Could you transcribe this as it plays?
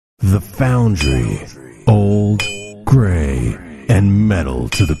The Foundry. Old, gray, and metal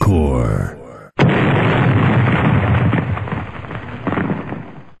to the core.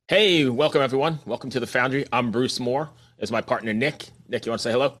 Hey, welcome everyone. Welcome to The Foundry. I'm Bruce Moore. As my partner, Nick. Nick, you want to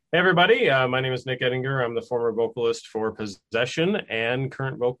say hello? Hey everybody, my name is Nick Ettinger. I'm the former vocalist for Possession and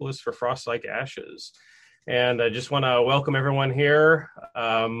current vocalist for Frost Like Ashes. And I just want to welcome everyone here.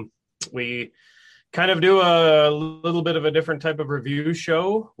 We kind of do a little bit of a different type of review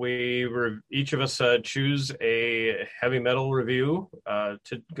show. Each of us choose a heavy metal review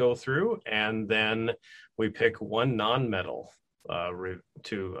to go through, and then we pick one non-metal album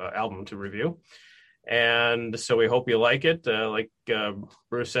to review. And so we hope you like it. Like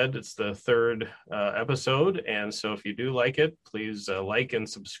Bruce said, it's the third episode. And so if you do like it, please like and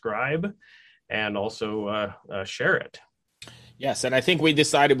subscribe, and also share it. Yes, and I think we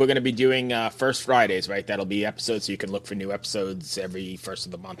decided we're going to be doing First Fridays, right? That'll be episodes, so you can look for new episodes every first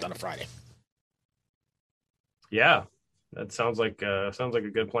of the month on a Friday. Yeah, that sounds like a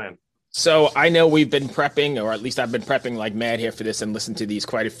good plan. So I know we've been prepping, or at least I've been prepping like mad here for this and listened to these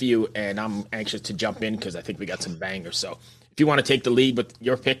quite a few, and I'm anxious to jump in because I think we got some bangers. So if you want to take the lead with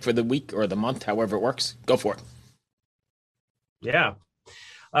your pick for the week or the month, however it works, go for it. Yeah.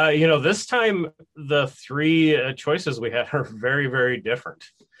 This time the three choices we had are very, very different.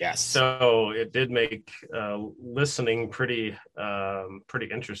 Yes. So it did make listening pretty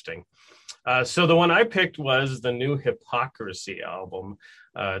interesting. So the one I picked was the new Hypocrisy album.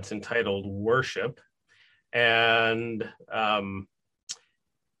 It's entitled Worship. And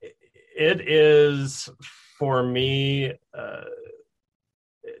it is, for me,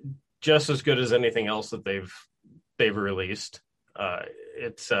 just as good as anything else that they've released.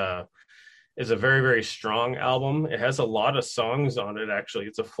 It's a very, very strong album. It has a lot of songs on it. Actually,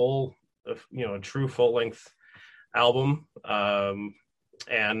 it's a true full length album.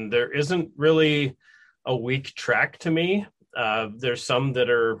 And there isn't really a weak track to me. There's some that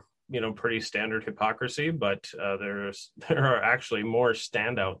are, pretty standard Hypocrisy, but there are actually more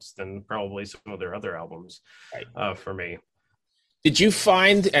standouts than probably some of their other albums, for me. Did you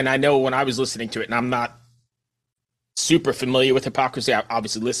find, and I know when I was listening to it, and I'm not super familiar with Hypocrisy. I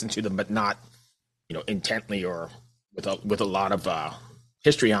obviously listen to them, but not, intently or with a lot of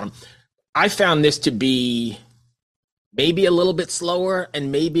history on them. I found this to be maybe a little bit slower and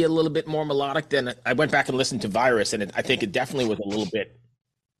maybe a little bit more melodic than I went back and listened to Virus, and I think it definitely was a little bit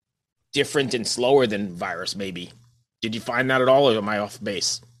different and slower than Virus. Maybe. Did you find that at all, or am I off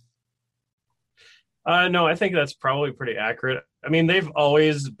base? No, I think that's probably pretty accurate. I mean, they've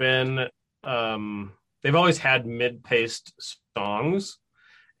always been. They've always had mid-paced songs,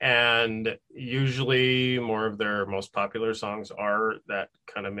 and usually more of their most popular songs are that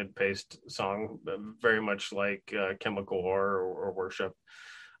kind of mid-paced song, very much like Chemical or Worship.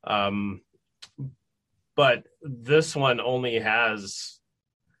 But this one only has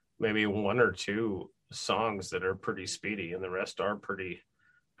maybe one or two songs that are pretty speedy, and the rest are pretty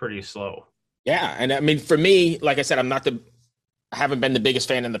slow. Yeah, and I mean, for me, like I said, I haven't been the biggest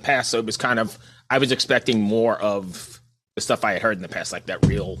fan in the past, so it was I was expecting more of the stuff I had heard in the past, like that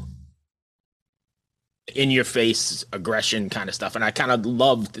real in-your-face aggression kind of stuff. And I kind of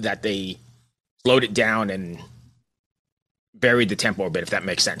loved that they slowed it down and buried the tempo a bit, if that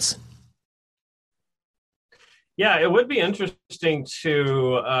makes sense. Yeah, it would be interesting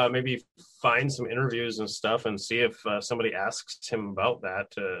to maybe find some interviews and stuff and see if somebody asks him about that,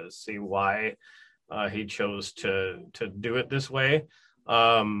 to see why he chose to do it this way.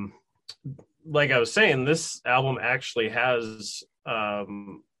 Like I was saying, this album actually has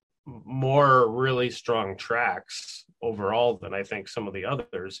more really strong tracks overall than I think some of the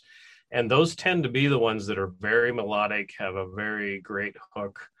others. And those tend to be the ones that are very melodic, have a very great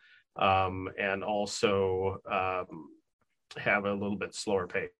hook, and also have a little bit slower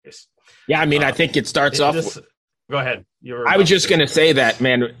pace. Yeah, I mean, I think it starts off. Go ahead. I was just going to say that,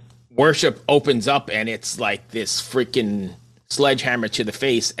 man. Worship opens up and it's like this freaking sledgehammer to the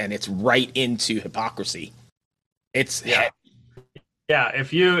face, and it's right into Hypocrisy. It's yeah.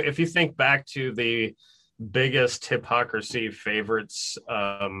 If you think back to the biggest Hypocrisy favorites,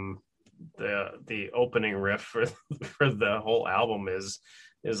 the opening riff for the whole album is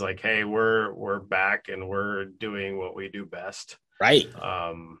like, hey, we're back and we're doing what we do best. Right.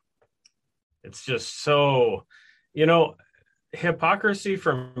 It's just so, Hypocrisy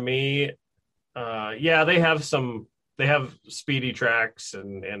for me, they have speedy tracks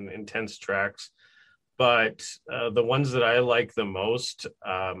and intense tracks, but the ones that I like the most,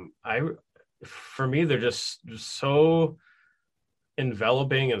 for me, they're just so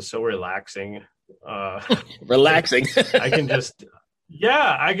enveloping and so relaxing. Relaxing. I can just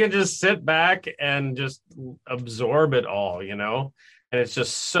Yeah, I can just sit back and just absorb it all, and it's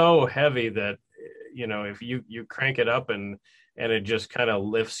just so heavy that, if you crank it up and it just kind of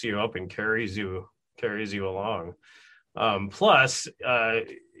lifts you up and carries you along. Plus,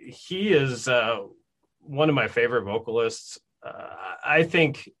 he is one of my favorite vocalists. I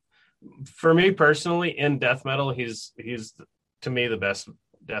think, for me personally, in death metal, he's to me the best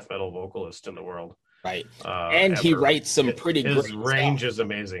death metal vocalist in the world. Right. And he Ever. writes some pretty His great range stuff. is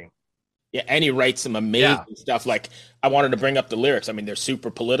amazing. Yeah, and he writes some Yeah, amazing stuff. Like, I wanted to bring up the lyrics. I mean, they're super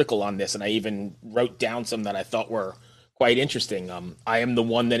political on this, and I even wrote down some that I thought were quite interesting. I am the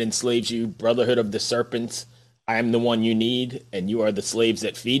one that enslaves you, brotherhood of the serpents. I am the one you need, and you are the slaves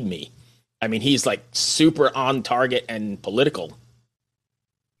that feed me. I mean, he's like super on target and political.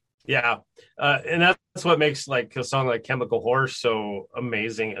 yeah, and that's what makes like a song like "Chemical Horse" so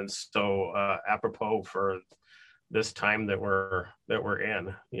amazing and so apropos for this time that we're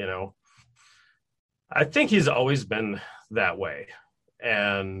in. I think he's always been that way,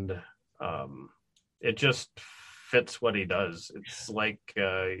 and it just fits what he does. It's like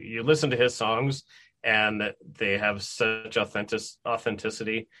you listen to his songs, and they have such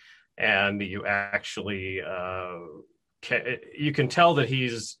authenticity, and you actually you can tell that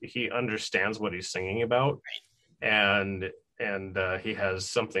he understands what he's singing about, and he has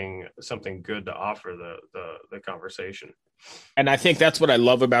something good to offer the conversation. And I think that's what I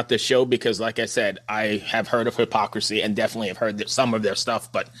love about this show because, like I said, I have heard of Hypocrisy and definitely have heard some of their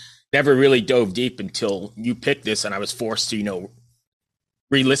stuff, but never really dove deep until you picked this, and I was forced to,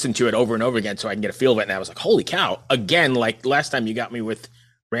 re-listen to it over and over again so I can get a feel of it. And I was like, holy cow! Again, like last time you got me with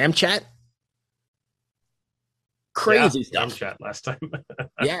Ram Chat, crazy Yeah, stuff. chat last time.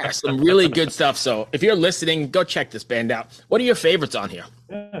 Yeah, some really good stuff. So if you're listening, go check this band out. What are your favorites on here?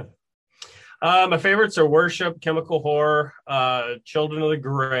 Yeah. My favorites are Worship, Chemical Horror, Children of the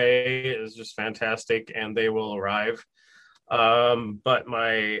Gray is just fantastic, and They Will Arrive. But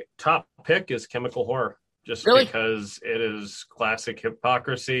my top pick is Chemical Horror, just Really? because it is classic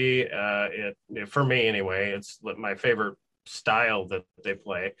Hypocrisy. For me anyway, it's my favorite style that they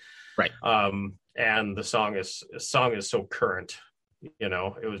play. Right. And the song is so current.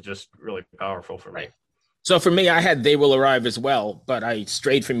 It was just really powerful for me. Right. So for me, I had They Will Arrive as well, but I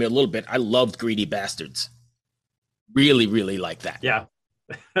strayed from you a little bit. I loved Greedy Bastards. Really, really like that. Yeah.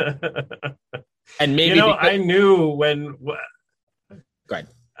 And maybe I knew when Go ahead.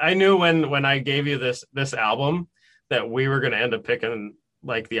 I knew when I gave you this album that we were going to end up picking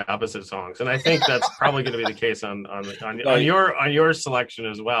like the opposite songs, and I think that's probably going to be the case on your selection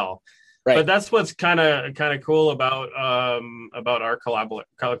as well. Right. But that's what's kind of cool about our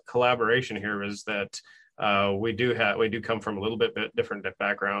collaboration here is that we do come from a little bit different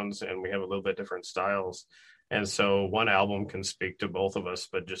backgrounds, and we have a little bit different styles, and so one album can speak to both of us,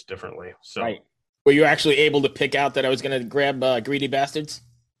 but just differently. So, right. Were you actually able to pick out that I was going to grab Greedy Bastards?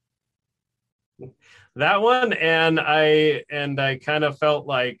 That one, and I kind of felt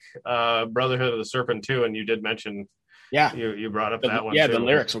like Brotherhood of the Serpent too, and you did mention, yeah, you brought up that one. Yeah, too. The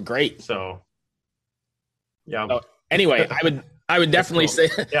lyrics were great. So, yeah. So, anyway, I would definitely cool. say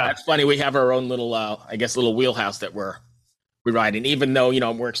Yeah. That's funny. We have our own little, little wheelhouse that we ride in. Even though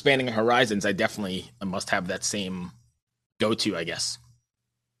we're expanding our horizons, I definitely must have that same go-to, I guess.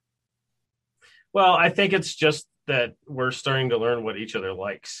 Well, I think it's just that we're starting to learn what each other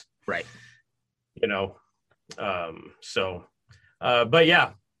likes. Right. But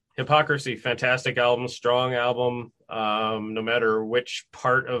yeah, Hypocrisy, fantastic album, strong album. No matter which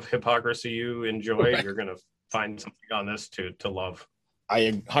part of Hypocrisy you enjoy, you're going to find something on this to love.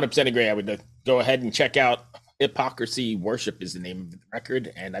 I 100% agree. I would go ahead and check out Hypocrisy. Worship is the name of the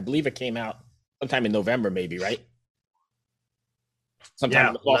record, and I believe it came out sometime in November, maybe, right? Sometime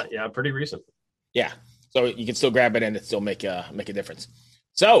in the fall. Yeah, pretty recent. Yeah, so you can still grab it and it still make a difference.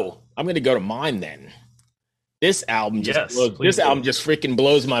 So I'm going to go to mine then. This album just freaking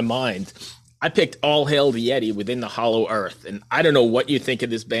blows my mind. I picked All Hail the Yeti, Within the Hollow Earth, and I don't know what you think of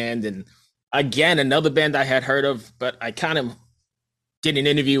this band. And again, another band I had heard of, but I kind of did an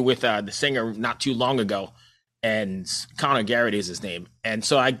interview with the singer not too long ago, and Connor Garrett is his name. And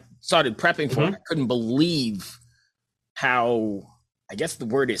so I started prepping for it. I couldn't believe how, I guess the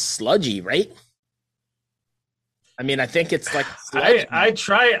word is sludgy, right? I mean, I think it's like I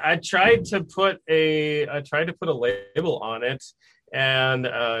tried to put a label on it, and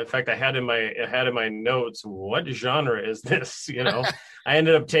in fact, I had in my notes, what genre is this? I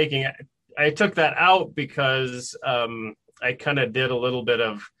ended up took that out because I kind of did a little bit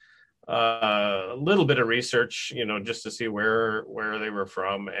of research, just to see where they were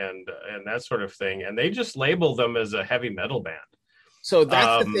from and that sort of thing, and they just labeled them as a heavy metal band. So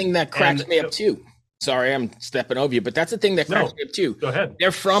that's the thing that cracks me up too. Sorry, I'm stepping over you, but that's the thing that cracks me up too. Go ahead.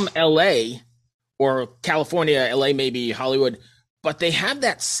 They're from LA or California, LA, maybe Hollywood, but they have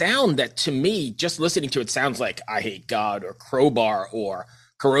that sound that to me, just listening to it sounds like I Hate God or Crowbar or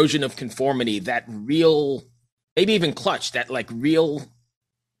Corrosion of Conformity, that real, maybe even Clutch, that like real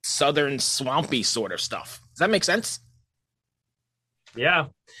Southern swampy sort of stuff. Does that make sense? Yeah.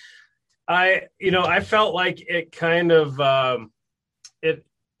 I felt like it kind of,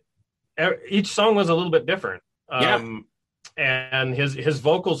 each song was a little bit different. And his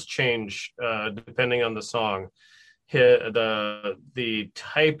vocals change depending on the song. The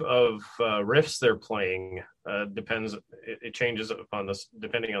type of riffs they're playing depends. It changes upon this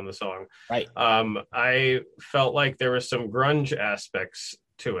depending on the song. Right. I felt like there were some grunge aspects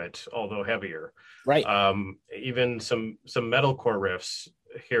to it, although heavier. Right. Even some metalcore riffs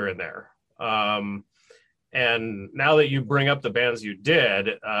here and there. And now that you bring up the bands you did,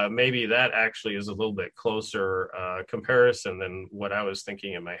 maybe that actually is a little bit closer comparison than what I was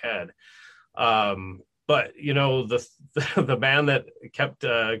thinking in my head. But the band that kept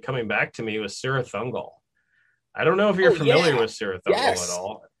coming back to me was Sirathungal. I don't know if you're familiar with Sirathungal at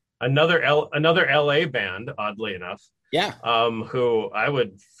all. Another LA band, oddly enough. Yeah. Who I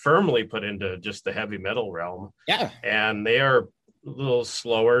would firmly put into just the heavy metal realm. Yeah. And they are a little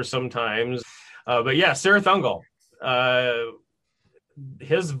slower sometimes. But yeah, Sirathungal,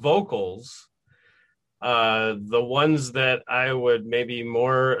 his vocals, the ones that I would maybe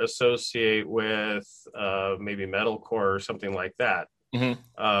more associate with maybe metalcore or something like that.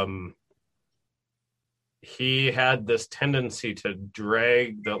 Mm-hmm. He had this tendency to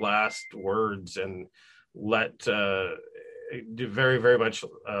drag the last words and let very, very much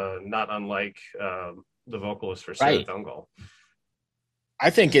not unlike the vocalist for Sirathungal. I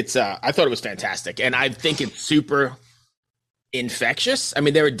think it's I thought it was fantastic, and I think it's super infectious. I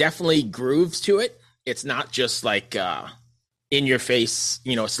mean, there are definitely grooves to it. It's not just like in your face,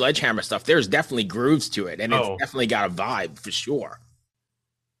 sledgehammer stuff. There's definitely grooves to it, and it's definitely got a vibe for sure.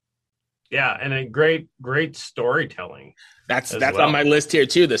 Yeah, and a great storytelling. That's on my list here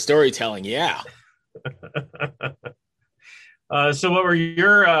too. The storytelling, yeah. So what were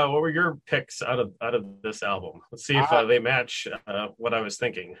your picks out of this album? Let's see if they match what I was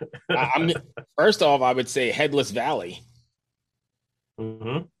thinking. First off, I would say Headless Valley.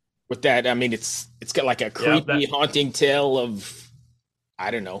 Mm-hmm. With that, I mean, it's got like a creepy, haunting tale of,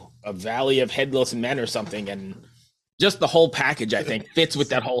 I don't know, a valley of headless men or something, and just the whole package, I think, fits with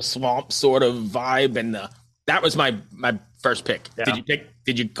that whole swamp sort of vibe. And that was my first pick. Yeah.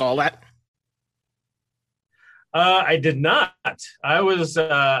 Did you call that? I did not. I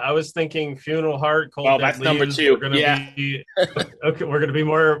was thinking Funeral Heart, Cold Dead that's Leaves. number 2. Okay, we're gonna be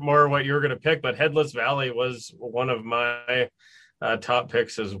more what you were gonna pick, but Headless Valley was one of my top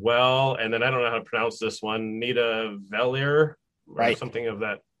picks as well. And then I don't know how to pronounce this one, Nita Velier, or something of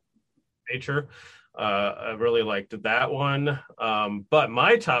that nature. I really liked that one. But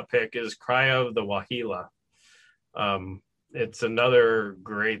my top pick is Cry of the Wahila. It's another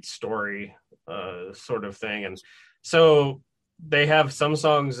great story sort of thing. And so they have some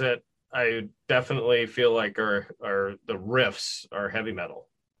songs that I definitely feel like are the riffs are heavy metal.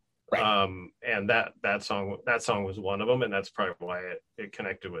 Right. And that song was one of them, and that's probably why it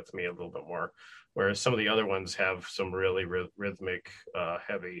connected with me a little bit more. Whereas some of the other ones have some really rhythmic,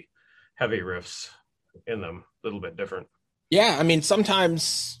 heavy riffs in them, a little bit different. Yeah, I mean,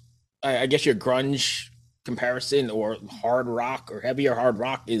 sometimes I guess your grunge comparison or hard rock or heavier hard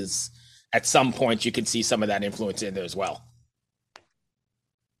rock is at some point you can see some of that influence in there as well.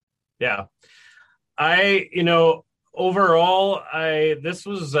 Yeah, overall, this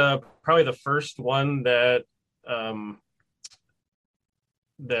was probably the first one that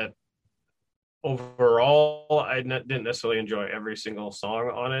overall I didn't necessarily enjoy every single song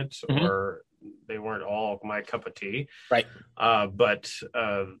on it, mm-hmm. or they weren't all my cup of tea. Right. But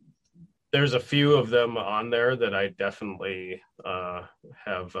there's a few of them on there that I definitely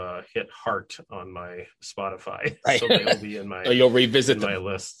have hit heart on my Spotify. Right. So they'll be in my you'll revisit my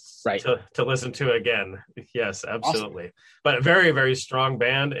lists. Right. To listen to again. Yes, absolutely. Awesome. But a very, very strong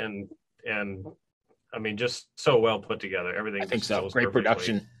band and I mean, just so well put together. Everything. I think so. Great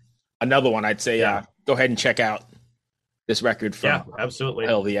production. Another one I'd say, go ahead and check out this record from absolutely.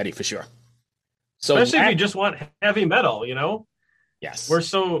 Hell the Yeti for sure. So especially if you just want heavy metal, Yes.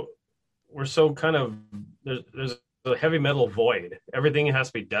 We're so kind of there's a heavy metal void. Everything has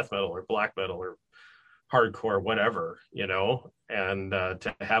to be death metal or black metal or hardcore, whatever, and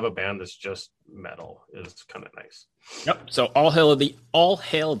to have a band that's just metal is kind of nice. Yep. So all hail the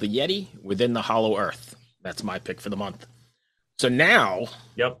Yeti within the hollow earth. That's my pick for the month. So now,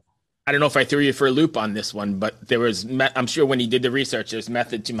 Yep. I don't know if I threw you for a loop on this one, but I'm sure when he did the research, there's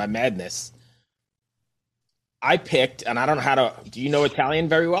method to my madness. I picked, and I don't know how to, do you know Italian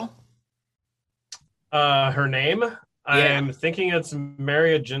very well? Her name, Yeah. I'm thinking it's I'm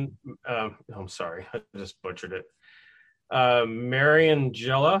sorry, I just butchered it.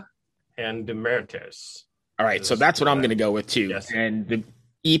 Mariangela and Demertes All right. So is that's what I'm what going to I'm go with too. guessing. And the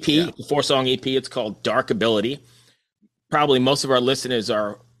EP, Yeah. the 4-song EP, it's called Dark Ability. Probably most of our listeners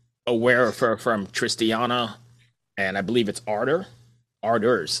are aware of her from Tristiana, and I believe it's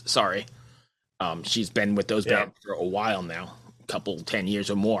Arders, sorry. She's been with those Yeah. bands for a while now, a couple, 10 years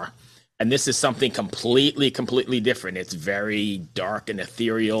or more. And this is something completely different. It's very dark and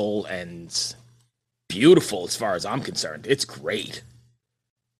ethereal and beautiful as far as I'm concerned. It's great.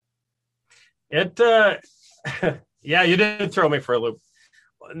 It yeah, you did throw me for a loop.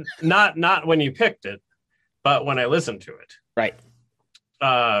 Not when you picked it, but when I listened to it. Right.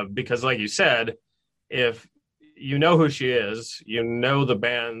 Because like you said, if you know who she is, you know the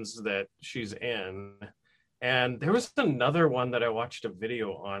bands that she's in. And there was another one that I watched a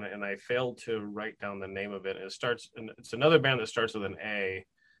video on, and I failed to write down the name of it. It's another band that starts with an A.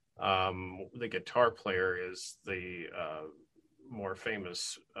 The guitar player is the more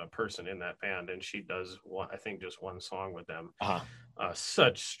famous person in that band, and she does I think just one song with them. Uh-huh.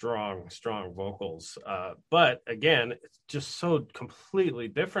 Such strong vocals. But again, it's just so completely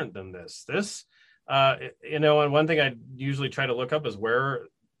different than this. And one thing I usually try to look up is where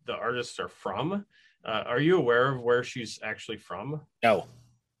the artists are from. Are you aware of where she's actually from? No.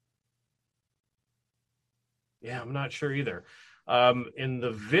 Yeah, I'm not sure either. In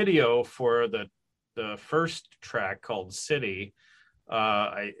the video for the first track called City,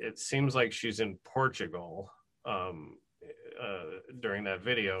 it seems like she's in Portugal during that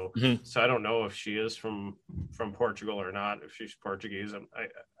video. Mm-hmm. So I don't know if she is from Portugal or not. If she's Portuguese,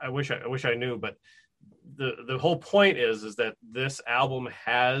 I wish I knew. But the whole point is that this album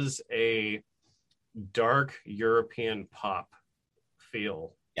has a dark European pop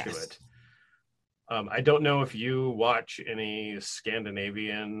feel to it. I don't know if you watch any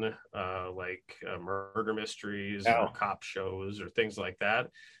Scandinavian murder mysteries or cop shows or things like that.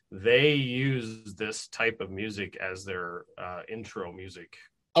 They use this type of music as their intro music.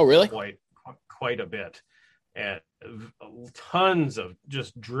 Oh, really? Quite a bit. And tons of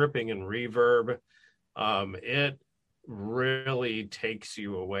just dripping and reverb. It really takes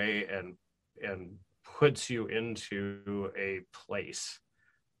you away and puts you into a place,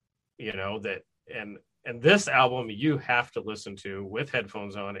 and this album you have to listen to with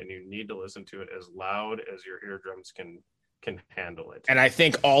headphones on, and you need to listen to it as loud as your eardrums can handle it. And I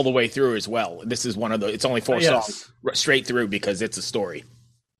think all the way through as well. This is one of it's only 4 songs straight through because it's a story.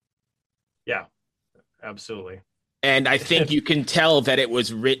 Yeah, absolutely. And I think you can tell that it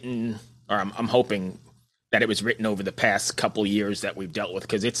was written, or I'm hoping that it was written over the past couple years that we've dealt with,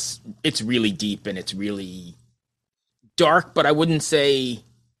 because it's really deep and it's really dark, but I wouldn't say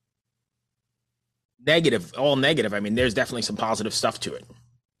all negative. I mean, there's definitely some positive stuff to it.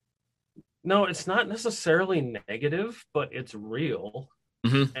 No, it's not necessarily negative, but it's real.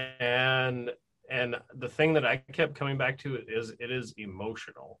 Mm-hmm. And the thing that I kept coming back to is it is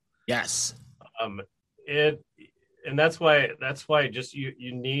emotional. Yes. And that's why just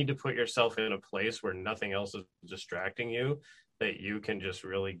you need to put yourself in a place where nothing else is distracting you, that you can just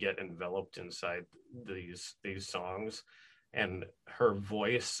really get enveloped inside these songs. And her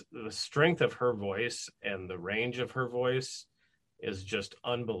voice, the strength of her voice and the range of her voice is just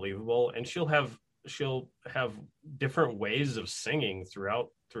unbelievable. And she'll have different ways of singing throughout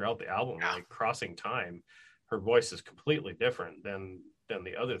the album. Yeah. Like Crossing Time, her voice is completely different than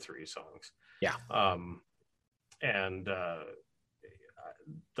the other 3 songs. Yeah. And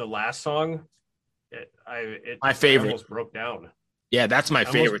the last song, my favorite. I almost broke down. Yeah, that's my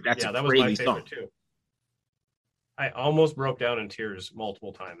favorite. That was my favorite song too. I almost broke down in tears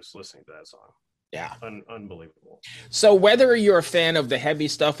multiple times listening to that song. Yeah. Unbelievable. So whether you're a fan of the heavy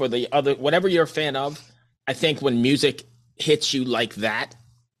stuff or the other, whatever you're a fan of, I think when music hits you like that,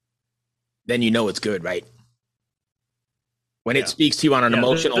 then you know it's good, right? When it speaks to you on an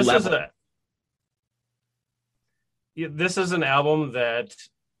emotional level. This is an album that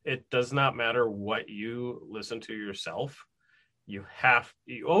it does not matter what you listen to yourself. You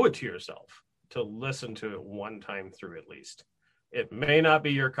owe it to yourself to listen to it one time through at least. It may not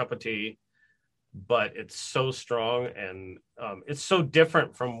be your cup of tea, but it's so strong, and it's so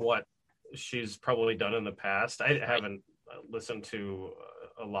different from what she's probably done in the past. I haven't listened to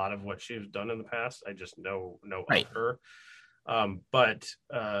a lot of what she's done in the past. I just know of her. But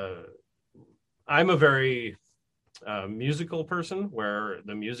I'm a very musical person where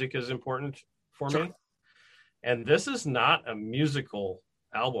the music is important for Sure. me. And this is not a musical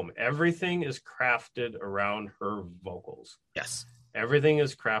album. Everything is crafted around her vocals. Yes. Everything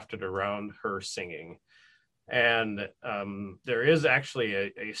is crafted around her singing. And there is actually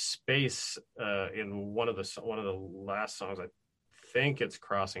a space in one of the last songs. I think it's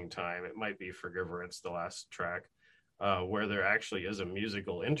Crossing Time. It might be Forgiverance, the last track, where there actually is a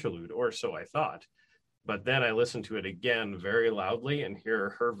musical interlude, or so I thought. But then I listened to it again very loudly, and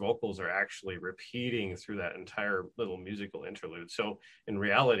here her vocals are actually repeating through that entire little musical interlude. So in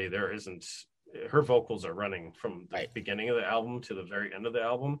reality, her vocals are running from the beginning of the album to the very end of the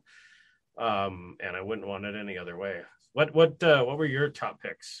album. And I wouldn't want it any other way. What were your top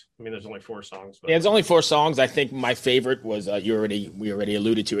picks? I mean, there's only 4 songs. But... Yeah, it's only 4 songs. I think my favorite was we already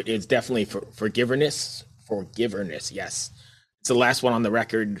alluded to it. It's definitely Forgiveness. Yes, it's the last one on the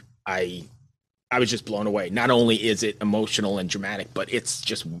record. I was just blown away. Not only is it emotional and dramatic, but it's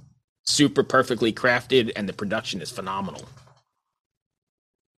just super perfectly crafted, and the production is phenomenal.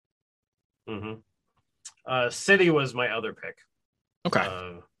 Mm-hmm. City was my other pick. Okay.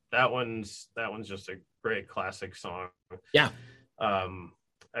 That one's just a great classic song. Yeah.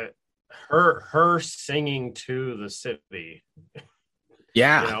 Her singing to the city.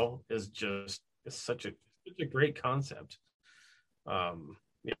 Yeah. Is such a great concept.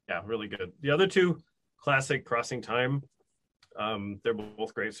 Yeah, really good. The other 2, classic, Crossing Time. They're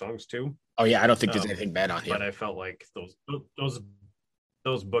both great songs too. Oh yeah, I don't think there's anything bad on here. But I felt like those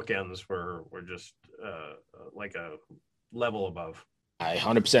bookends were just like a level above. I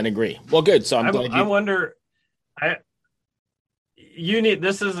 100% agree. Well, good. So I wonder.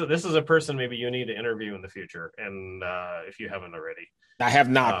 This is a person maybe you need to interview in the future, and if you haven't already. I have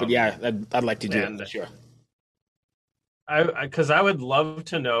not, but yeah, I'd like to do that. Sure. Because I would love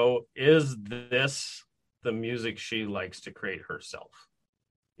to know, is this the music she likes to create herself?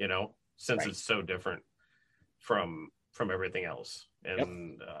 Since it's so different from everything else.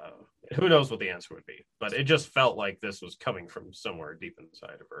 And who knows what the answer would be. But it just felt like this was coming from somewhere deep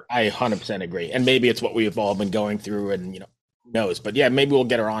inside of her. I 100% agree. And maybe it's what we've all been going through, and who knows. But yeah, maybe we'll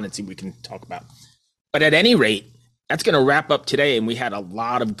get her on and see what we can talk about. But at any rate, that's going to wrap up today. And we had a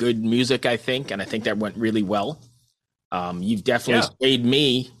lot of good music, I think. And I think that went really well. You've definitely swayed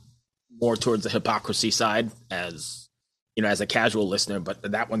me more towards the Hypocrisy side as a casual listener,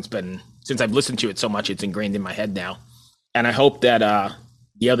 but that one's been, since I've listened to it so much, it's ingrained in my head now. And I hope that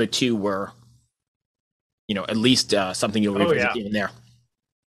the other 2 were, at least something you'll revisit here and there.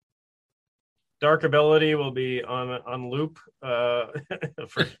 Dark Ability will be on loop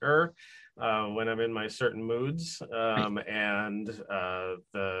for sure when I'm in my certain moods. And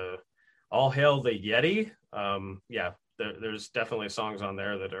the All Hail the Yeti. There's definitely songs on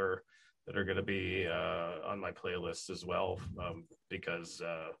there that are going to be on my playlist as well, because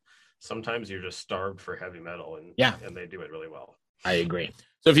sometimes you're just starved for heavy metal, and they do it really well. I agree.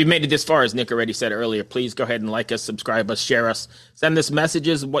 So if you've made it this far, as Nick already said earlier, please go ahead and like us, subscribe us, share us, send us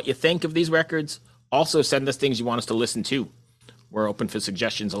messages, what you think of these records. Also send us things you want us to listen to. We're open for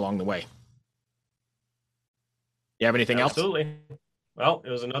suggestions along the way. You have anything else? Absolutely. Well, it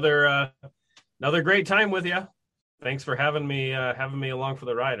was another great time with you. Thanks for having me along for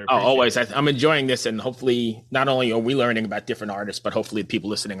the ride. Always. I'm enjoying this, and hopefully not only are we learning about different artists, but hopefully the people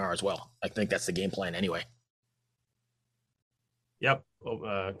listening are as well. I think that's the game plan anyway. Yep.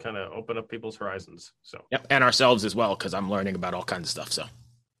 Kind of open up people's horizons. So. Yep, and ourselves as well, because I'm learning about all kinds of stuff. So.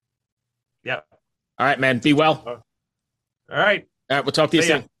 Yeah. All right, man. Be well. All right. We'll talk to you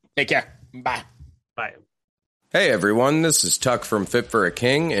soon. Take care. Bye. Bye. Hey everyone, this is Tuck from Fit for a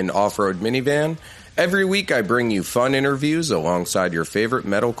King, an off-road minivan. Every week I bring you fun interviews alongside your favorite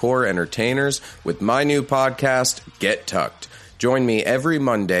metalcore entertainers with my new podcast, Get Tucked. Join me every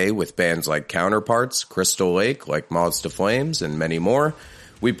Monday with bands like Counterparts, Crystal Lake, like Moths to Flames, and many more.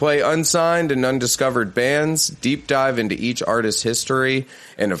 We play unsigned and undiscovered bands, deep dive into each artist's history,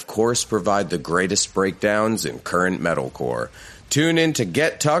 and of course provide the greatest breakdowns in current metalcore. Tune in to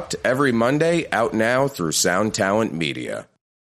Get Tucked every Monday, out now through Sound Talent Media.